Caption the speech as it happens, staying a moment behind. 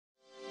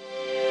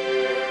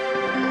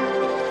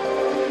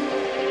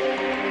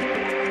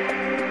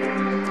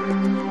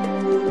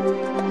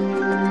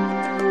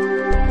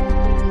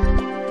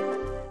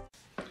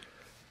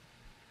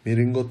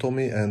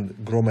myringotomy and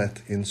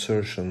grommet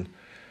insertion.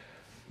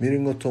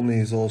 Myringotomy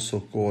is also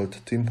called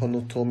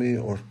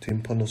tympanotomy or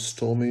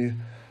tympanostomy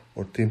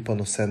or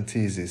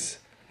tympanocentesis.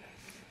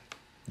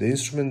 The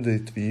instrument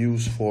that we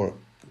use for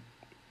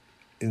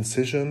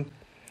incision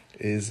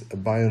is a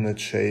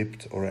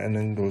bayonet-shaped or an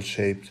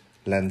angle-shaped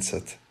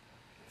lancet.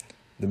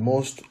 The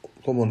most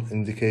common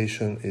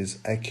indication is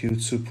acute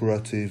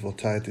suppurative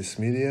otitis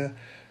media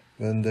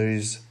when there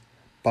is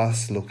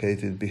pus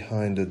located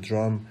behind the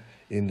drum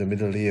in the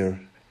middle ear.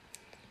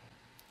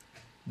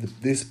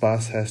 This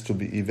pus has to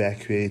be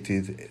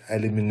evacuated,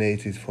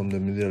 eliminated from the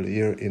middle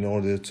ear in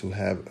order to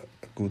have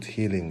a good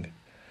healing.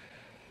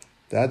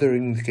 The other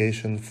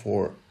indication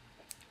for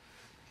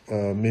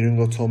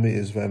myringotomy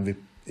is when we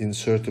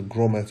insert a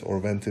grommet or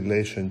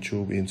ventilation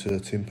tube into the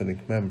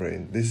tympanic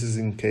membrane. This is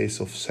in case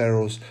of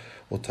serous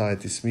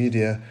otitis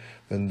media,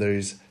 when there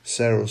is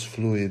serous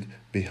fluid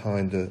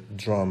behind the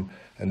drum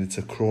and it's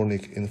a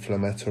chronic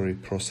inflammatory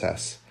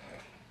process.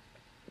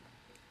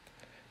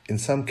 In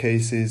some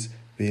cases,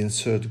 we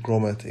insert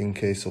grommet in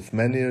case of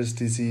Meniere's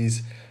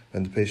disease,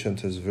 when the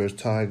patient has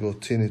vertigo,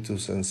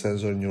 tinnitus, and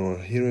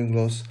sensorineural hearing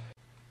loss,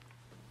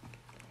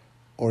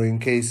 or in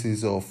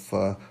cases of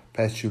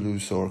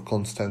patulous or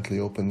constantly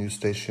open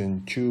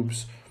eustachian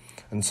tubes,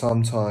 and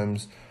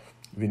sometimes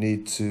we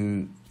need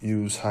to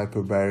use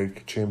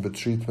hyperbaric chamber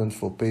treatment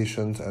for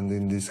patients, and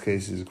in these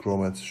cases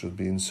grommet should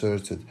be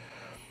inserted.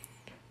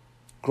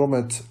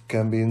 Grommet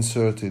can be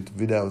inserted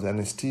without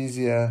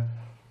anesthesia,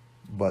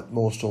 but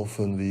most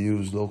often we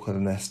use local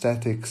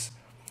anesthetics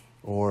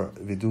or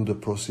we do the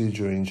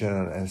procedure in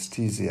general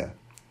anesthesia.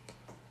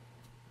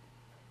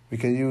 We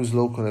can use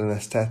local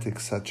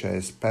anesthetics such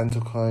as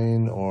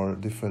pentocaine or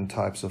different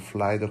types of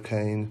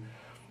lidocaine,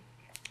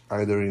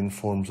 either in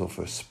forms of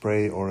a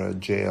spray or a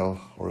gel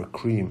or a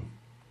cream.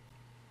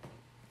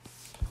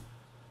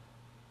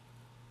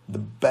 The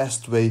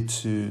best way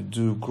to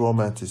do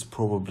grommet is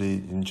probably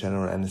in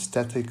general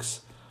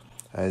anesthetics,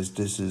 as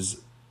this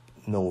is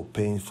no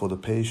pain for the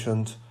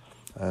patient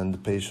and the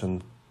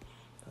patient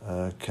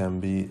can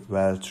be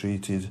well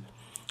treated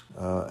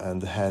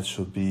and the head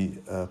should be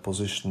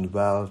positioned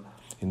well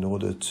in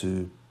order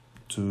to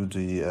do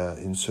the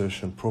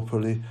insertion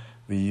properly.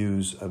 We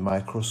use a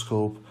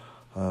microscope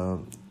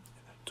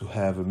to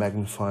have a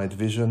magnified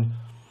vision,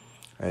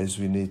 as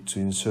we need to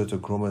insert a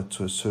grommet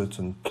to a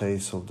certain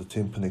place of the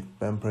tympanic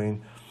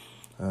membrane,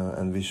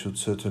 and we should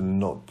certainly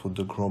not put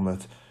the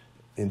grommet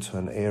into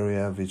an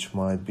area which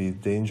might be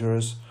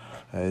dangerous,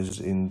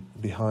 as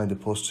behind the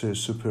posterior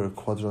superior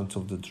quadrant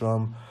of the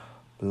drum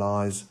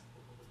lies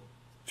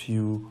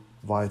few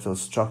vital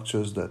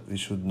structures that we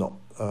should not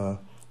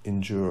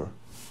injure,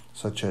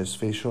 such as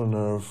facial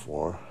nerve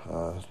or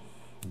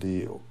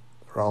the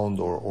round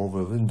or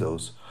oval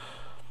windows.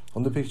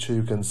 On the picture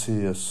you can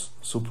see a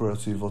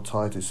suppurative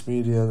otitis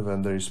media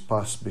when there is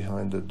pus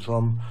behind the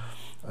drum,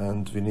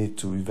 and we need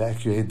to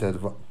evacuate that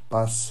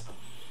pus.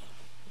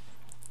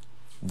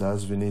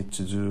 Thus we need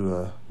to do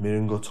a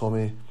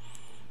myringotomy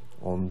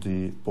on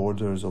the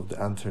borders of the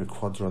anterior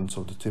quadrants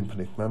of the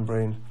tympanic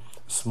membrane.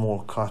 A small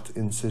cut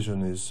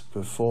incision is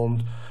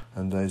performed,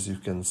 and as you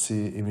can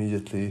see,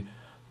 immediately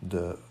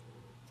the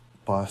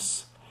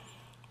pus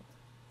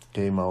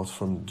came out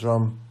from the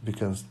drum. We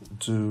can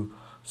do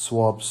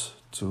swabs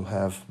to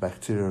have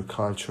bacterial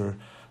culture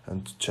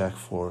and to check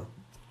for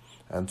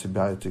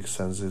antibiotic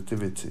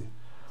sensitivity.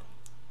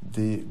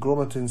 The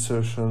grommet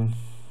insertion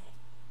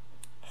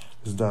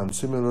is done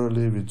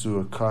similarly. We do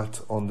a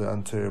cut on the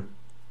anterior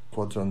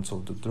quadrants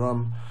of the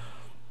drum,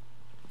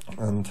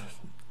 and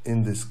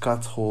in this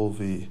cut hole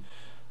we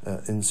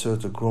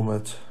insert a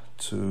grommet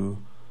to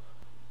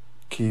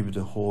keep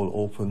the hole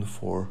open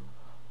for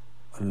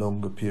a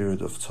longer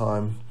period of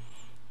time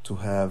to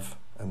have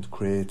and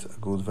create a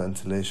good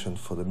ventilation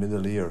for the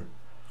middle ear.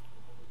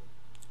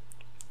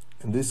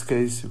 In this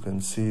case you can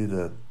see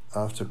that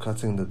after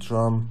cutting the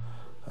drum,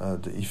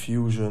 the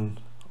effusion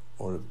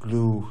or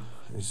glue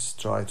is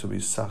tried to be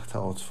sucked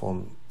out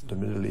from the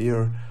middle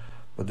ear,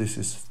 but this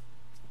is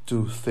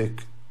too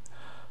thick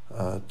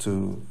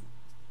to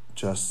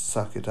just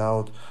suck it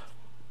out.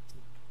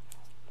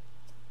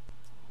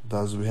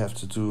 Thus we have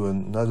to do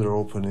another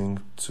opening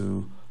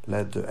to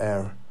let the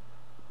air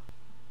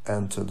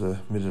enter the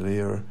middle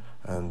ear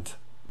and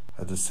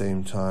at the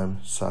same time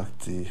suck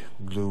the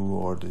glue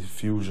or the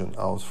fusion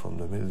out from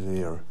the middle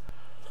ear.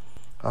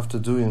 After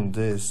doing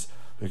this,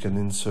 we can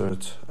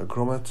insert a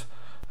grommet,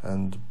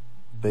 and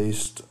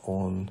based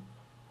on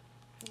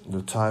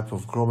the type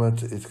of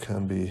grommet, it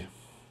can be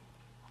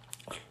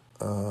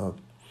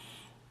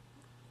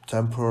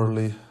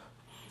temporarily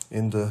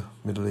in the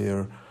middle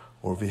ear,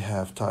 or we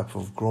have type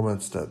of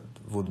grommets that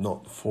would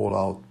not fall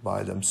out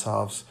by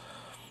themselves,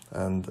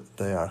 and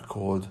they are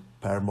called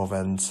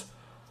permovents,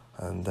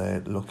 and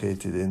they're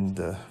located in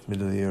the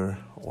middle ear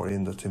or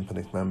in the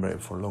tympanic membrane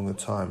for a longer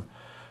time.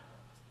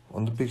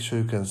 On the picture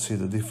you can see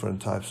the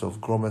different types of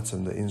grommets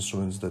and the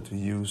instruments that we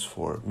use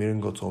for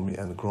myringotomy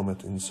and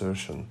grommet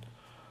insertion.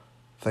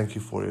 Thank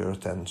you for your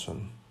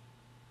attention.